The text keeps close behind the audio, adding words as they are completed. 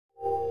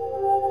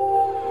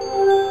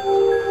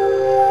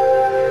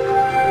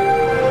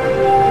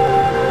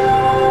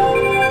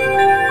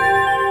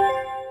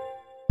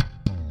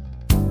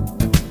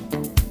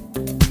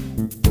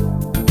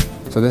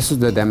So this is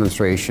the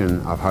demonstration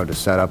of how to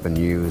set up and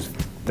use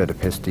the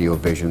Depisteo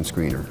Vision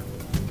Screener.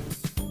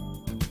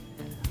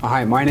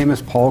 Hi, my name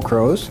is Paul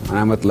Crows and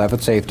I'm with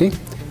Levitt-Safety,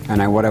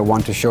 and what I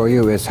want to show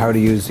you is how to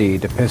use the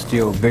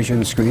Depisteo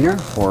Vision Screener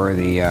for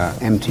the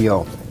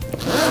MTO.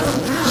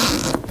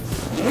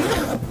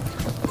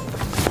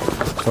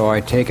 So I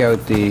take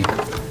out the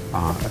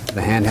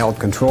handheld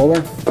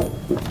controller,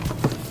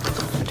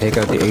 I take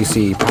out the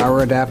AC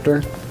power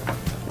adapter,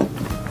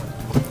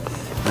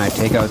 and I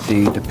take out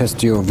the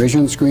Depisteo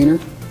Vision Screener.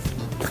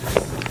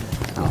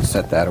 I'll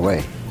set that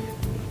away.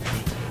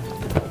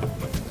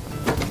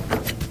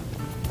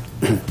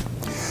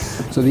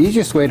 So the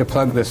easiest way to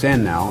plug this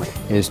in now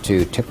is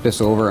to tip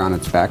this over on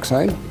its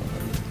backside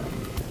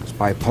just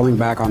by pulling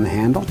back on the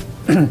handle,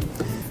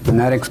 and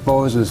that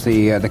exposes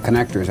the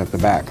connectors at the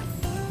back.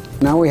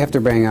 Now we have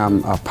to bring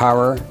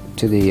power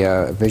to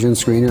the vision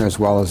screener as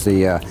well as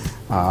the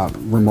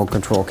remote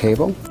control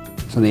cable.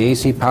 So the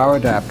AC power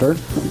adapter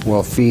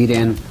will feed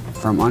in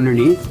from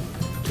underneath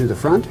to the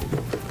front,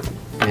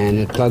 and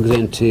it plugs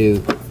into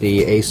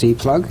the AC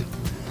plug,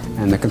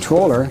 and the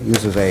controller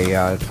uses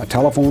a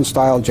telephone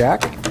style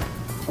jack,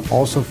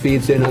 also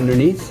feeds in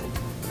underneath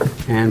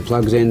and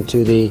plugs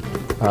into the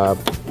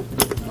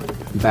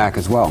back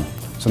as well.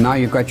 So now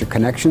you've got your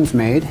connections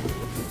made.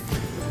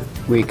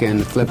 We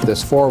can flip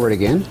this forward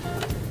again,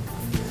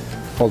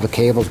 pull the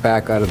cables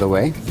back out of the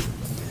way.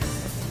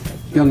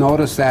 You'll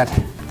notice that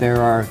there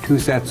are two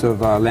sets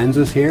of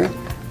lenses here.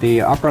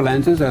 The upper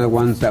lenses are the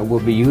ones that we'll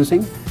be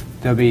using.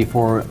 They'll be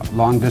for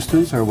long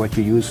distance, or what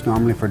you use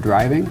normally for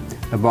driving.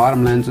 The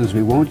bottom lenses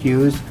we won't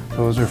use.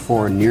 Those are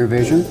for near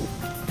vision.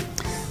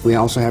 We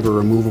also have a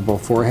removable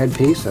forehead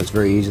piece that's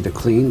very easy to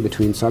clean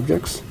between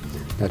subjects.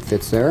 That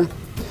fits there.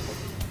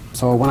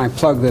 So when I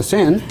plug this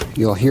in,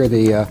 you'll hear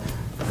the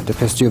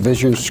Depisteo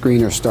Vision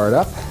Screener start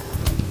up.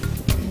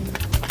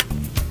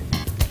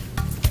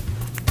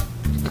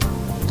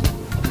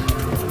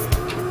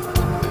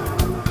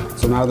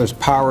 So now there's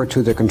power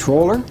to the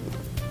controller,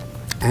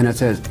 and it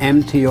says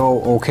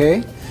MTO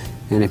OK,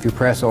 and if you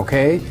press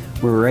OK,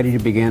 we're ready to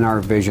begin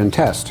our vision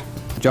test.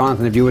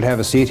 Jonathan, if you would have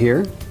a seat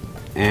here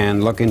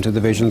and look into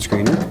the vision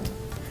screener.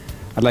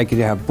 I'd like you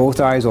to have both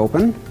eyes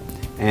open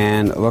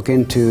and look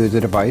into the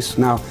device.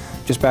 Now,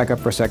 just back up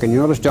for a second. You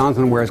notice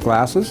Jonathan wears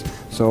glasses,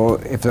 so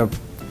if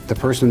the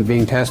person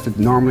being tested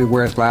normally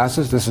wears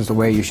glasses, this is the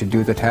way you should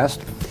do the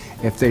test.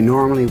 If they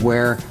normally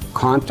wear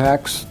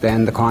contacts,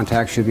 then the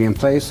contacts should be in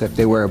place. If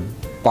they wear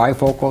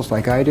bifocals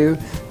like I do,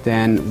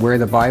 then wear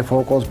the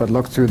bifocals, but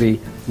look through the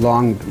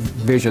long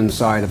vision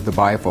side of the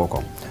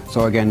bifocal.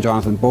 So again,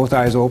 Jonathan, both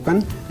eyes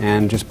open,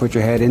 and just put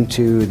your head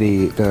into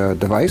the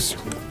device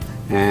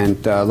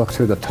and look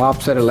through the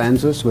top set of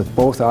lenses with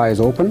both eyes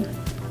open.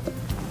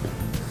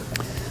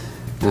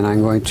 And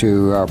I'm going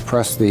to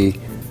press the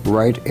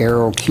right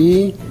arrow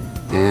key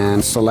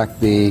and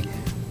select the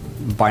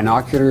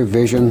binocular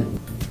vision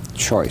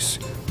choice.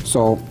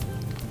 So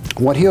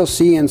what he'll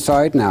see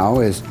inside now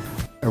is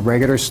a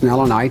regular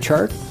Snellen eye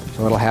chart.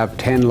 So it'll have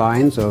 10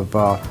 lines of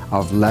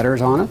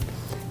letters on it,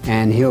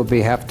 and he'll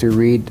have to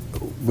read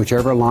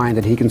whichever line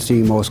that he can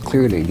see most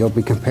clearly. You'll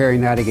be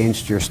comparing that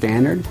against your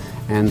standard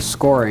and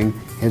scoring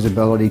his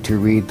ability to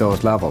read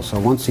those levels. So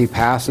once he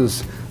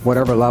passes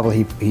whatever level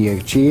he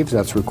achieves,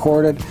 that's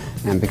recorded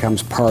and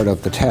becomes part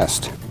of the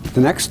test.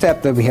 The next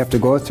step that we have to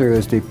go through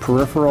is the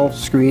peripheral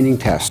screening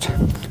test.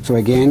 So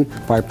again,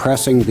 by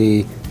pressing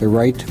the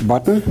right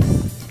button,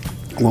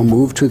 we'll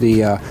move to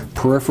the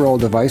peripheral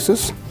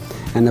devices,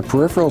 and the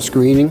peripheral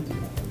screening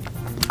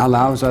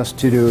allows us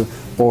to do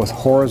both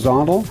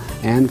horizontal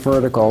and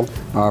vertical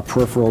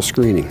peripheral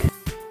screening.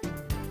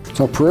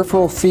 So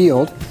peripheral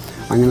field,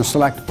 I'm going to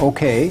select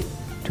OK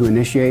to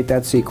initiate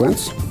that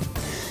sequence,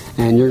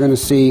 and you're going to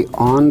see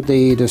on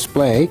the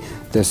display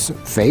this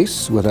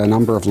face with a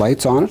number of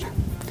lights on it,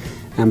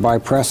 and by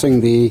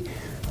pressing the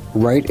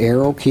right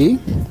arrow key,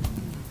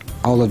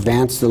 I'll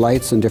advance the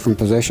lights in different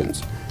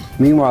positions.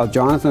 Meanwhile,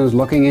 Jonathan is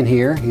looking in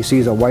here. He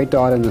sees a white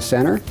dot in the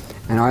center,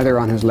 and either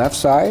on his left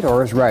side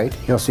or his right,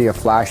 he'll see a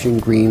flashing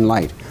green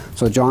light.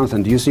 So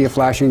Jonathan, do you see a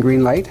flashing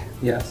green light?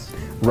 Yes.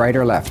 Right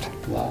or left?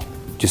 Left.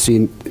 Do you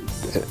see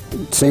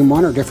same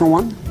one or different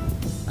one?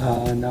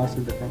 Now it's a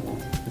different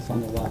one. It's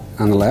on the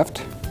left. On the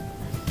left.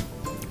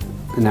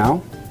 And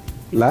now?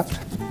 Left.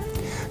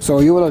 So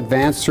you will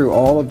advance through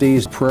all of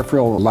these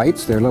peripheral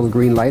lights. They're little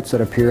green lights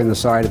that appear in the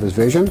side of his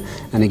vision.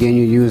 And again,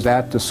 you use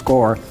that to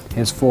score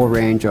his full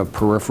range of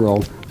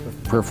peripheral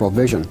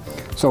vision.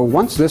 So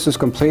once this is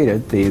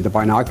completed, the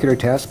binocular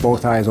test,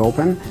 both eyes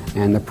open,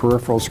 and the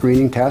peripheral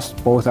screening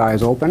test, both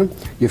eyes open,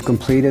 you've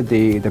completed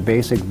the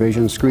basic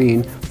vision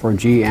screen for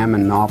GM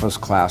and novice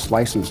class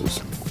licenses.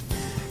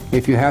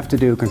 If you have to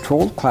do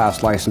controlled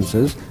class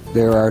licenses,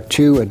 there are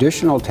two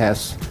additional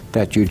tests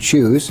that you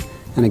choose.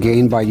 And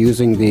again, by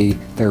using the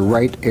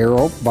right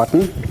arrow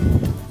button,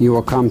 you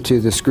will come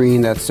to the screen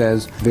that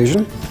says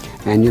vision,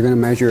 and you're going to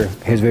measure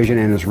his vision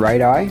in his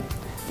right eye.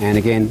 And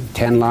again,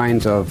 10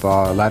 lines of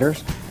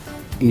letters.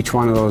 Each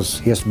one of those,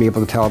 he has to be able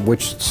to tell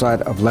which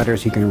set of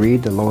letters he can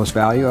read the lowest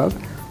value of.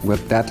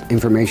 with that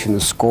information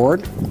is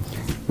scored.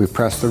 We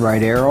press the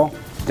right arrow,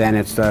 then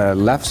it's the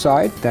left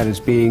side that is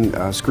being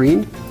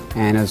screened,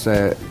 and as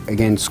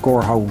again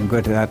score how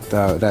good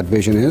that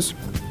vision is.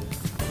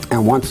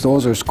 And once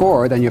those are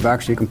scored, then you've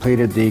actually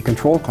completed the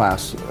control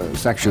class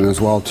section as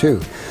well too.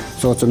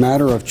 So it's a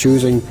matter of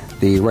choosing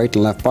the right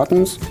and left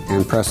buttons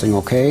and pressing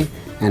OK,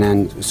 and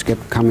then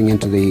coming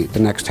into the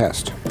next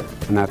test.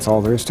 And that's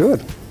all there is to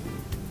it.